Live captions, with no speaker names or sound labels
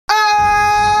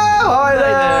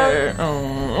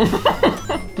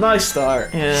Nice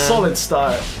start. Yeah. Solid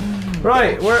start.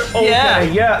 Right, we're okay.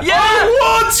 Yeah. Yeah.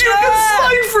 Oh, what? You can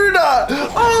slide through that.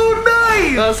 Oh,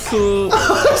 nice. That's cool.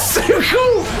 That's so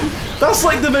cool. That's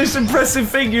like the most impressive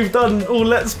thing you've done all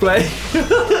Let's Play.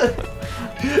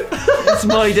 It's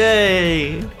my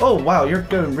day. Oh wow, you're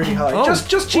going really high. Oh,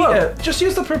 just cheat it. Just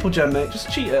use the purple gem, mate.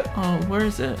 Just cheat it. Oh, where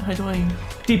is it? How do I...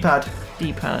 D-pad.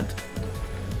 D-pad.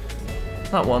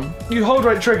 That one. You hold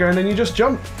right trigger and then you just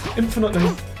jump infinitely.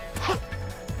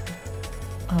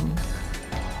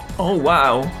 Oh,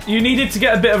 wow. You needed to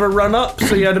get a bit of a run up,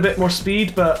 so you had a bit more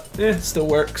speed, but it still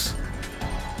works.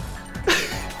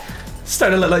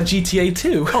 Starting to look like GTA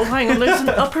 2. Oh, hang on, there's an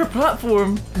upper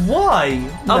platform. Why?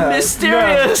 A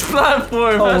mysterious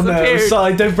platform has appeared.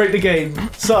 Sai, don't break the game.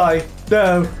 Sai,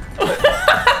 no.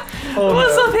 Oh,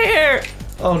 What's no. up here?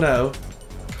 Oh no.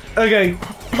 Okay.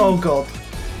 Oh god.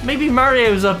 Maybe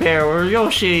Mario's up here, or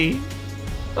Yoshi.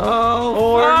 Oh,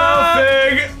 Or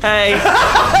nothing. Hey,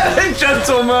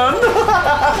 Gentlemen.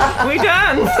 we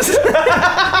dance.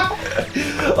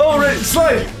 Oh right,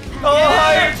 slide. Oh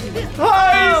Yeah.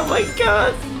 hi. Oh my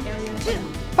god.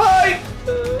 Hi.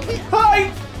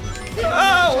 Hi.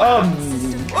 Oh.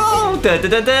 Oh, da da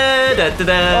da da da da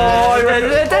da. Oh, I reckon,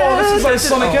 this is like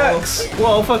Sonic X.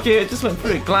 Whoa, fuck it! It just went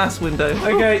through a glass window.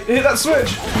 Okay, hit that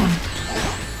switch.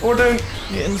 Or don't.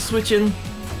 Getting switching.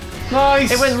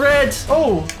 Nice. It went red.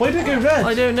 Oh, why did it go red?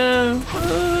 I don't know.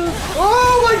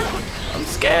 Oh my. I'm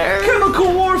scared.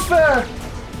 Chemical warfare.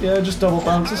 Yeah, just double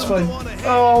bounce. It's fine.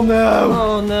 Oh no.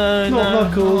 Oh no, Not no.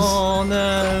 Knuckles. Oh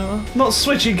no. Not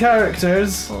switching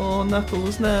characters. Oh,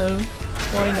 Knuckles, no.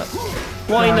 Why not?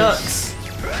 Why Nice. nuts?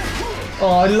 Oh,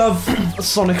 I love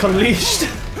Sonic Unleashed.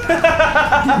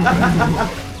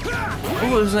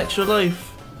 Oh, there's an extra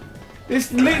life.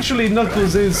 It's literally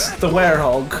Knuckles is the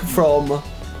werehog from.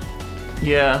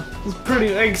 Yeah. It's pretty,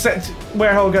 except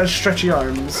werehog has stretchy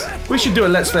arms. We should do a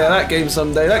Let's Play of that game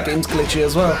someday. That game's glitchy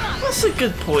as well. That's a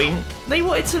good point. They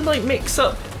wanted to like mix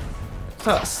up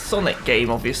that Sonic game,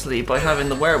 obviously, by having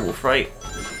the werewolf, right?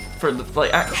 For the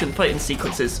like action fighting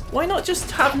sequences. Why not just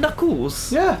have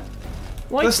Knuckles? Yeah.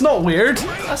 Why? That's not weird.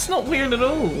 That's not weird at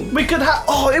all. We could have.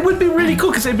 Oh, it would be really cool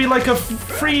because it'd be like a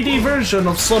 3D version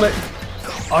of Sonic.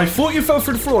 I thought you fell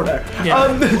through the floor there.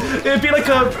 Yeah. It'd be like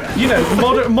a, you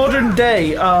know, modern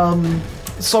day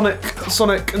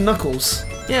Sonic Knuckles.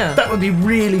 Yeah. That would be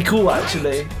really cool,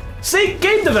 actually. See,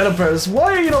 game developers,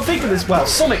 why are you not thinking this? Well,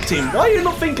 Sonic team, why are you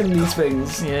not thinking these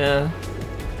things? Yeah.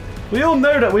 We all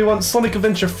know that we want Sonic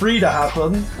Adventure 3 to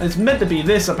happen. It's meant to be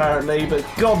this, apparently, but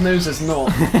God knows it's not.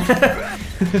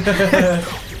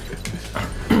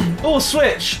 Oh,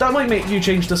 Switch! That might make you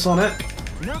change to Sonic.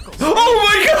 Oh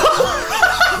my god!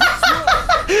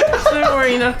 Don't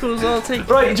worry, Knuckles. I'll take.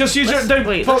 Right, just use your.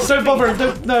 Don't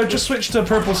bother. No, just switch to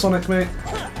purple Sonic, mate.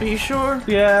 Are you sure?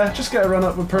 Yeah, just get a run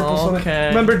up with purple Sonic.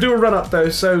 Remember, do a run up though,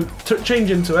 so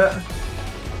change into it.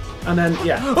 And then,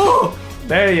 yeah. Oh!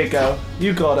 There you go.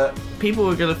 You got it. People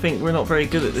are gonna think we're not very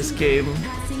good at this game,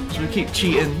 so we keep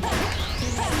cheating.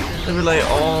 They were like,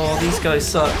 "Oh, these guys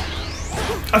suck."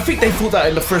 I think they thought that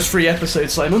in the first 3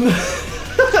 episodes, Simon.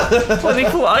 Well, they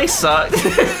thought I sucked.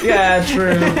 Yeah,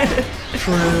 true.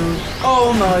 True.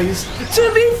 Oh, nice.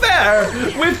 To be fair,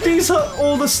 with these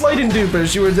all the sliding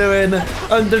doobers you were doing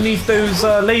underneath those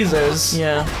lasers,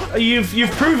 Yeah.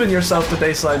 you've proven yourself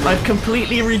today, Simon. I've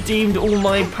completely redeemed all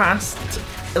my past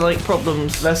like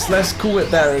problems. Let's cool it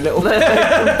there a little bit.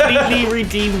 Completely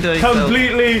redeemed myself.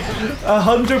 Completely,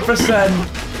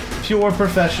 100% pure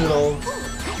professional.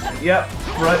 Yep,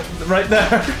 right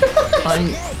there.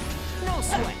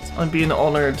 I'm being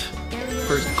honoured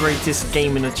for greatest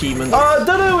gaming achievement. I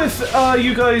don't know if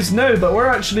you guys know, but we're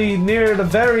actually near the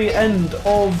very end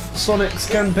of Sonic's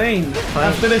campaign.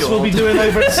 After this, we'll be doing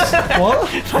over. What?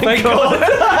 Thank God.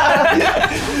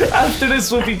 After this,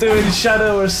 we'll be doing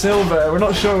Shadow or Silver. We're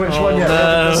not sure which one yet.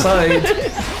 No.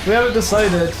 We haven't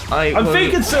decided. I'm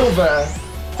thinking Silver.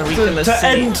 Are we gonna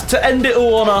see? To end it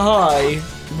all on a high.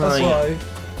 That's Right. why.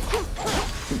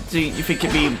 Do you think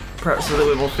it'd be perhaps a little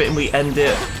bit more fitting we end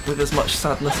it with as much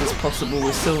sadness as possible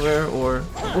with Silver, or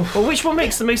which one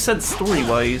makes the most sense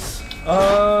story-wise?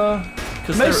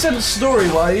 Most sense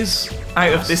story-wise.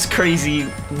 Out of this crazy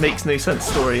makes no sense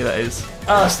story, that is.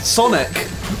 Sonic.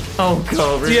 Oh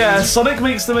god, really? Yeah, Sonic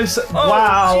makes the most. Oh,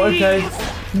 wow. geez. Okay.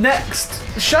 Next,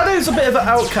 Shadow's a bit of an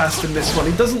outcast in this one.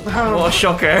 He doesn't have. What a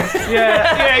shocker.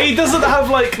 Yeah, he doesn't have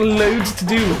like loads to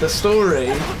do with the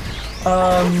story.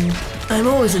 I'm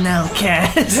always an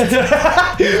outcast.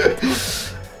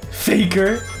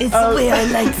 Faker. It's the way I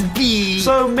like to be.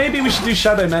 So maybe we should do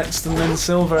Shadow next and then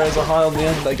Silver as a high on the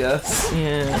end, I guess.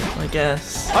 Yeah, I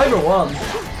guess. Either one.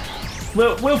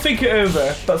 We'll think it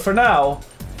over, but for now,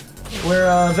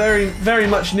 we're very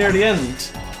much near the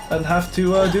end and have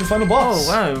to do the final boss.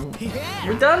 Oh wow,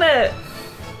 we've done it!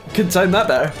 Couldn't time that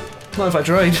better. Not if I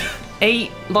tried. 8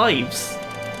 lives.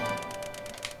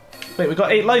 Wait, we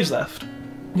got 8 lives left.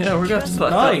 Yeah, we're gonna have to put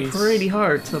Nice. that pretty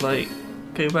hard to like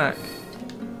go back.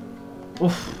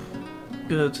 Oof.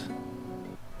 Good.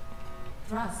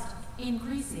 Thrust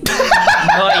increasing.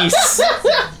 Nice.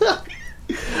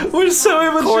 We're so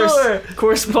immature.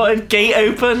 Corresponding gate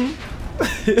open.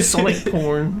 Sonic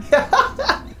porn.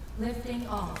 Lifting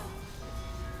off.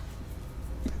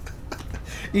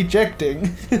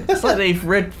 Ejecting. It's like they've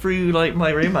read through like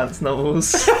my romance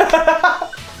novels.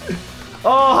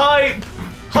 Oh, hype!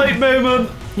 Hype moment.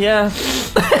 Yeah.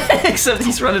 Except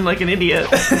he's running like an idiot.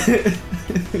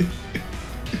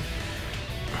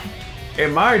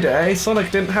 In my day,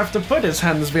 Sonic didn't have to put his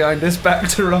hands behind his back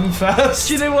to run fast.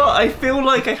 Do you know what? I feel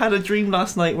like I had a dream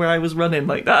last night where I was running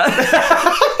like that.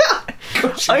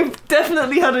 I've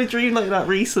definitely had a dream like that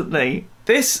recently.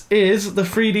 This is the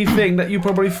 3D thing that you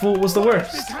probably thought was the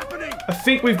worst. I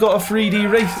think we've got a 3D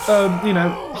race,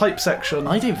 hype section.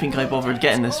 I don't think I bothered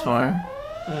getting this far.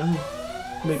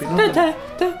 Maybe not.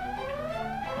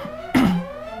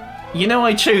 You know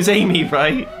I chose Amy,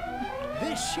 right?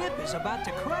 This ship is about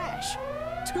to crash.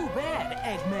 Too bad,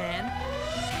 Eggman.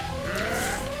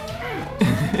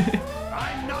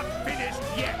 I'm not finished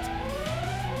yet.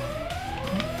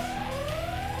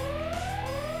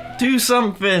 Do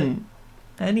something.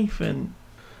 Anything.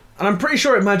 And I'm pretty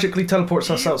sure it magically teleports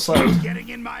us outside. Getting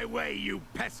in my way, you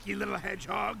pesky little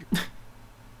hedgehog.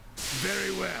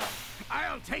 Very well.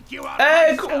 I'll take you out.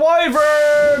 Egg myself.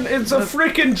 Wyvern! It's a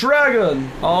freaking dragon!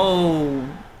 Oh.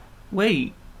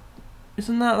 Wait.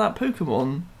 Isn't that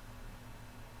Pokemon?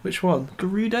 Which one?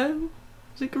 Gerudo?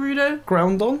 Is it Gerudo?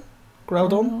 Groudon?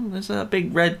 Groudon? Oh, there's that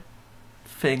big red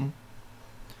thing.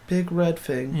 Big red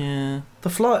thing. Yeah. The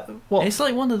fly. What? It's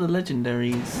like one of the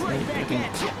legendaries. I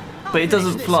think. But it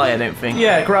doesn't fly, I don't think.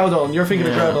 Yeah, Groudon. You're thinking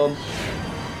Yeah. of Groudon.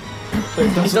 But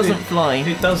It doesn't fly.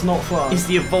 It does not fly. It's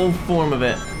the evolved form of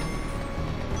it.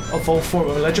 A full form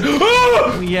of a legend.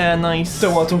 Ah! Yeah, nice.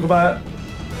 Don't want to talk about it.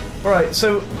 Alright,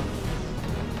 so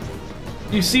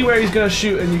you see where he's going to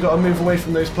shoot and you got to move away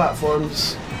from those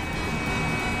platforms.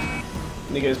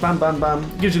 And he goes bam, bam,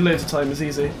 bam. Gives you loads of time, it's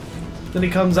easy. Then he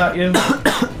comes at you.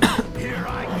 Here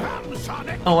I come,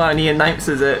 Sonic. Oh wow, and he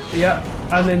announces it. Yeah,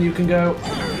 and then you can go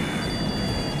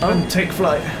and take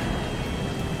flight.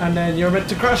 And then you're meant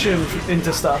to crash him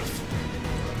into stuff.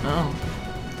 Oh.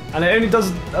 And it only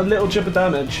does a little chip of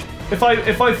damage. If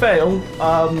I fail,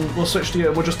 we'll switch to you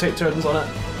and we'll just take turns on it.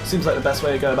 Seems like the best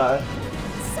way to go about it.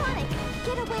 Sonic,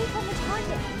 get away from the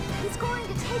target. He's going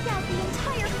to take out the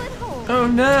entire foothold. Oh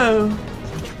no.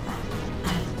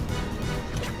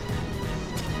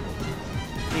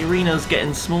 The arena's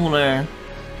getting smaller.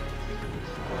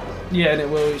 Yeah, and it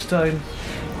will each time.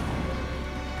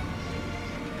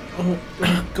 Oh,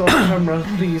 God, camera,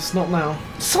 please, not now.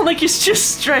 Sonic is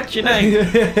just stretching out.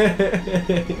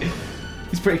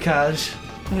 He's pretty cash.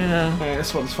 Yeah. Alright,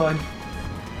 this one's fine.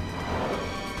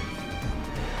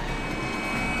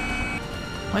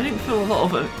 I didn't feel a lot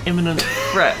of an imminent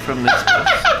threat from this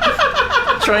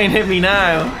boss. Try and hit me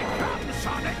now. Come,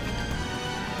 Sonic.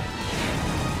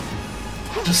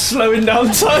 Just slowing down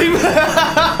time.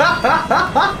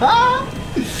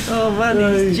 Oh man,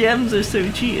 Right. these gems are so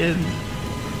cheating.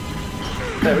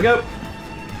 There we go.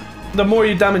 The more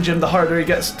you damage him, the harder he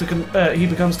gets to he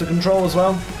becomes to control as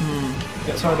well.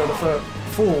 Gets harder to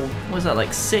fall. What was that,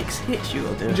 like 6 hits you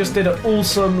got to do? He just did an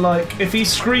awesome, like, if he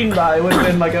screamed that, it would have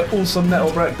been like an awesome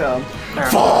metal breakdown.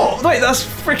 Fall! Wait, that's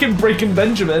freaking Breaking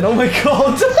Benjamin. Oh my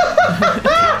god.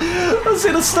 That's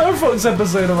in a Star Fox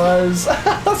episode of ours.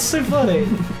 That's so funny.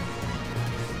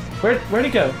 Where'd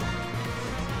he go?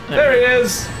 There he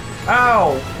is.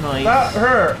 Ow. Nice. That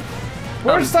hurt.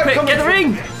 Where's that Quick, coming get the from?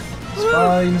 ring! It's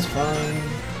fine, it's fine.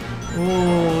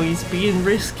 Oh, he's being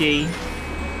risky.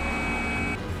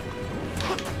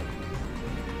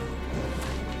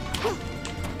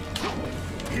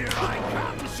 Here I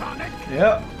come, Sonic.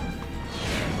 Yep.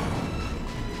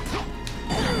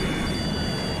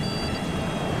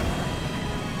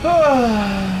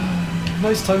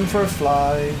 Nice time for a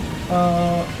fly.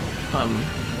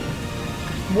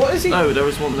 What is he? Oh, there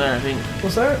was one there, I think.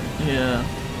 Was there? Yeah.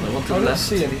 Like one to I the don't left.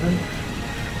 see anything.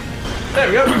 There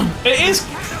we go. It is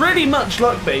pretty much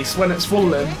luck based when it's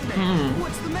falling.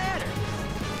 What's the matter?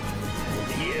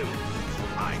 You.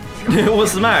 I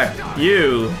What's the matter?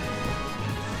 You.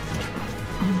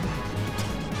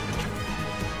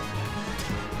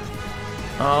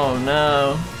 Oh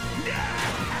no.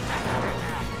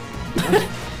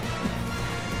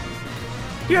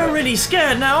 You're really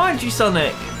scared now, aren't you,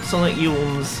 Sonic? Sonic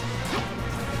yawns.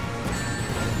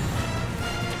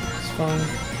 It's fine.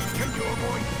 Can you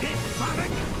avoid this,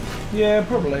 Sonic? Yeah,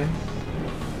 probably.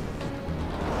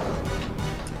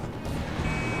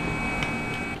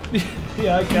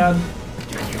 Yeah, I can.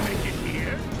 Can you make it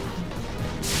here?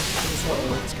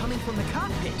 It's coming from the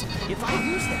cockpit. If I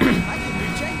use that, I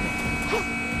can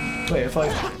reject it. Wait, if I...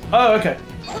 Oh, okay.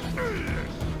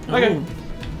 Okay. Ooh.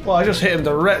 Well, I just hit him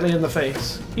directly in the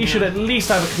face. He should at least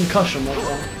have a concussion like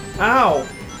that. Ow!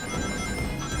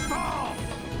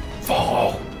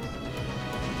 Fall!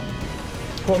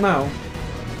 What now?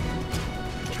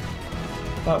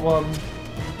 That one.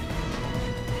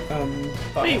 And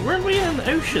that Wait, one. weren't we in an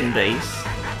ocean base?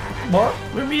 What?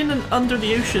 Were we in an under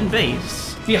the ocean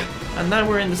base? Yeah. And now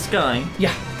we're in the sky?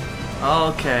 Yeah.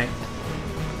 Okay.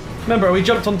 Remember, we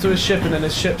jumped onto his ship and then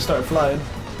his ship started flying.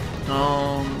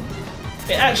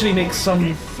 It actually makes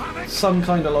some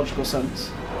kind of logical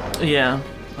sense. Yeah,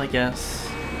 I guess.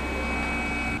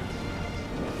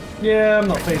 Yeah, I'm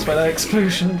not fazed by that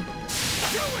explosion.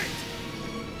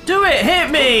 Do it! Hit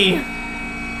me!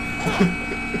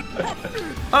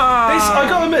 I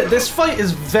gotta admit, this fight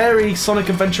is very Sonic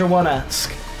Adventure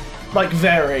 1-esque. Like,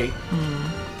 very.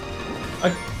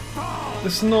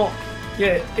 It's not...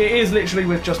 Yeah, it is literally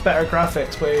with just better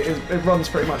graphics, but it runs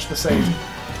pretty much the same.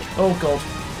 Oh god.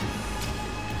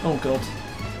 Oh god.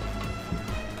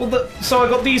 Well, so I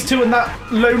got these two and that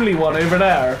lonely one over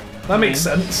there. That makes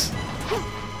sense.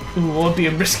 Ooh, I'm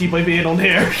being risky by being on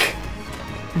here.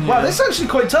 Wow, this is actually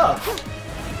quite tough.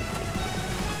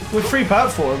 With 3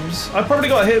 platforms, I probably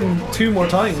got hit him 2 more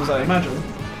times, I imagine.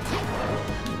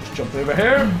 Just jump over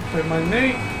here, with my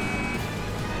knee,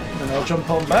 and then I'll jump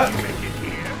on back.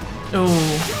 Oh.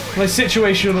 My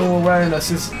situational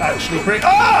awareness is actually pretty.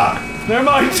 Ah! Never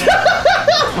mind.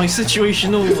 My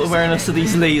situational awareness of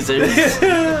these lasers.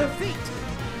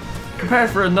 Prepare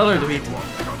for another defeat.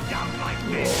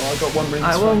 Oh, I got one ring.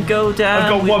 I won't go down I've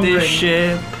got with one this ring.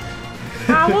 ship.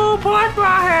 I will put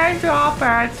my hands up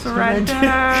and surrender.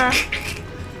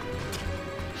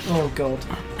 Oh god.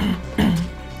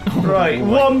 Right,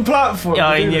 one platform. Yeah,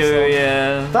 to I do knew, this on.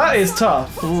 yeah. That is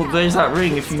tough. Oh, there's that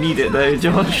ring if you need it though,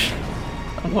 Josh.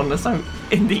 I want us out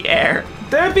in the air.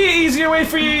 There'd be an easier way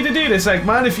for you to do this,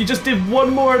 Eggman, if you just did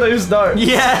one more of those darts.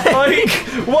 Yeah. Like,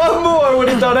 one more would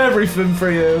have done everything for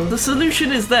you. The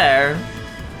solution is there.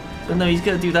 But no, he's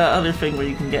gonna do that other thing where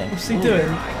you can get him. What's he doing?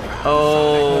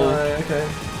 Oh. Alright, okay.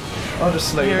 I'll just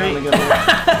slow you Here down he- again.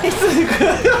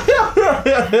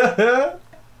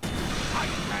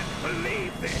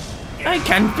 I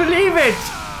can't believe it!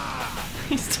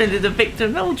 He's turned into Victor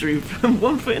Meldrew from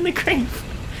One Foot in the Grave.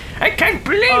 I can't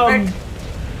believe it!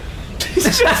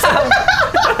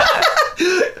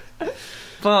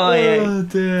 Bye, Oh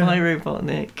dear. bye,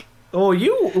 Robotnik. Oh,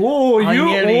 you I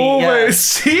nearly-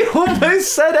 almost, he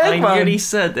almost said I Eggman. nearly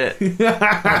said it.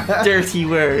 Dirty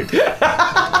word.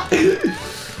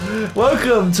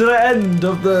 Welcome to the end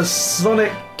of the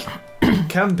Sonic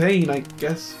campaign, I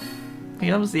guess. Hey,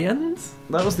 that was the end?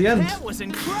 That was the end. That was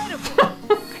incredible.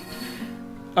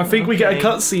 I think we get a Okay.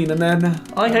 cutscene and then...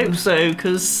 I hope so,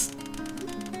 because...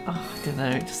 I don't know,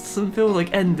 it just doesn't feel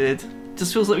like ended. It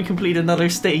just feels like we complete another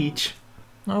stage.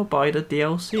 I'll buy the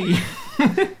DLC.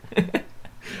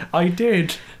 I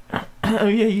did. Oh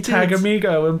yeah, you did. Tag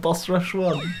Amigo in Boss Rush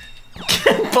 1.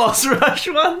 Boss Rush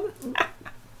 1?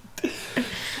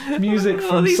 Music Oh,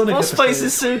 from these Sonic boss fights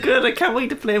is episodes. so good, I can't wait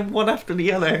to play them one after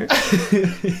the other.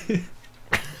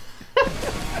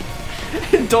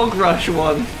 Dog Rush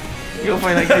 1. You'll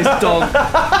find that guy's dog.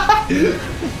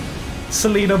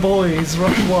 Selena Boys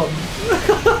Rush 1.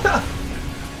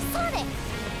 Sonic!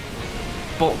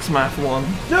 Box Math 1.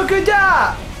 Look at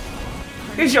that!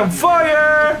 He's on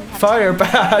fire! Fire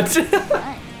bad. Fun,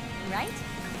 right?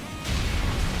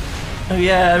 Oh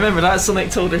yeah, I remember that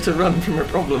Sonic told her to run from her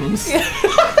problems.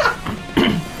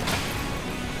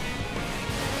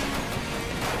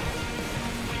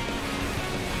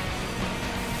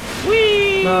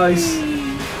 Whee! Nice.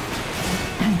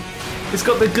 It's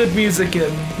got the good music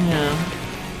in. Yeah.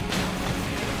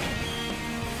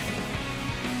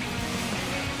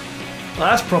 Well,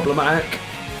 that's problematic.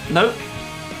 Nope.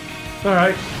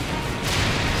 Alright.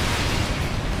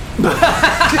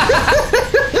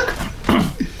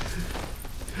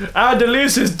 And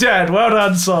Deleuze is dead. Well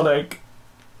done, Sonic.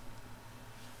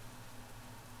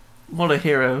 What a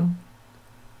hero.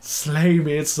 Slay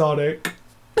me, Sonic.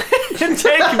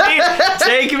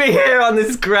 Take me here on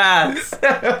this grass.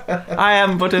 I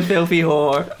am but a filthy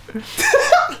whore.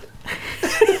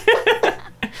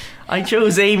 I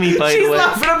chose Amy, by She's the way.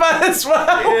 laughing about this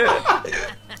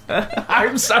one.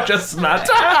 I'm such a slut.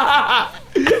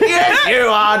 Yes, you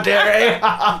are, dearie.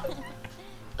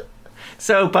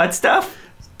 So, bad stuff?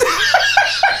 That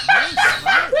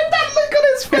look on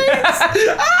his face.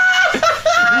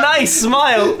 Nice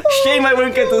smile. Shame I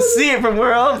won't get to see it from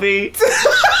where I'll be.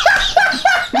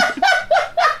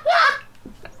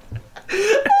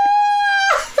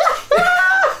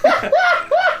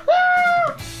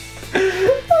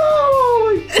 Oh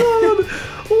my god.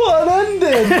 What an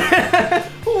ending.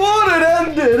 What an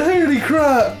ending. Holy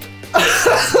crap.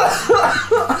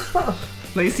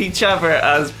 They see each other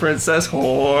as Princess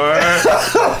Whore.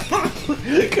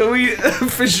 Can we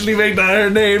officially make that her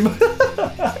name?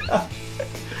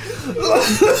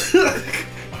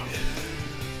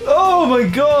 Oh my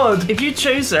god! If you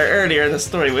chose her earlier in the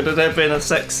story, would it have been a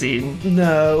sex scene?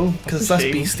 No, because that's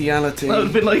Shame. bestiality. That would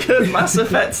have been like a Mass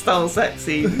Effect style sex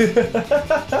scene.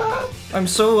 I'm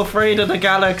so afraid of the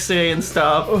galaxy and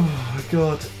stuff. Oh my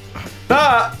god.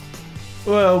 That,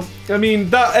 well, I mean,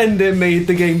 that ending made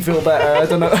the game feel better. I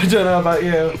don't know about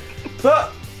you.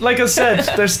 But, like I said,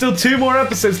 there's still 2 more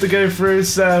episodes to go through,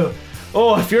 so,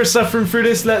 if you're suffering through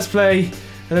this Let's Play,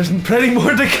 there's plenty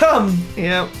more to come.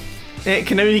 Yep. It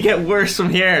can only get worse from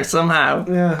here, somehow.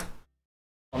 Yeah.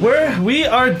 We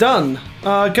are done.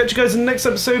 Catch you guys in the next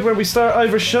episode where we start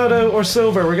either Shadow or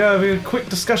Silver. We're gonna have a quick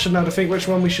discussion now to think which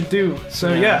one we should do.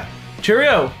 So yeah.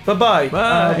 Cheerio. Bye-bye.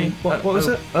 Bye. What was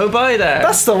it? Oh, bye there.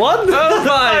 That's the one. Oh, bye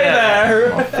Bye there.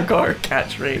 there. I forgot our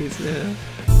catchphrase. Yeah.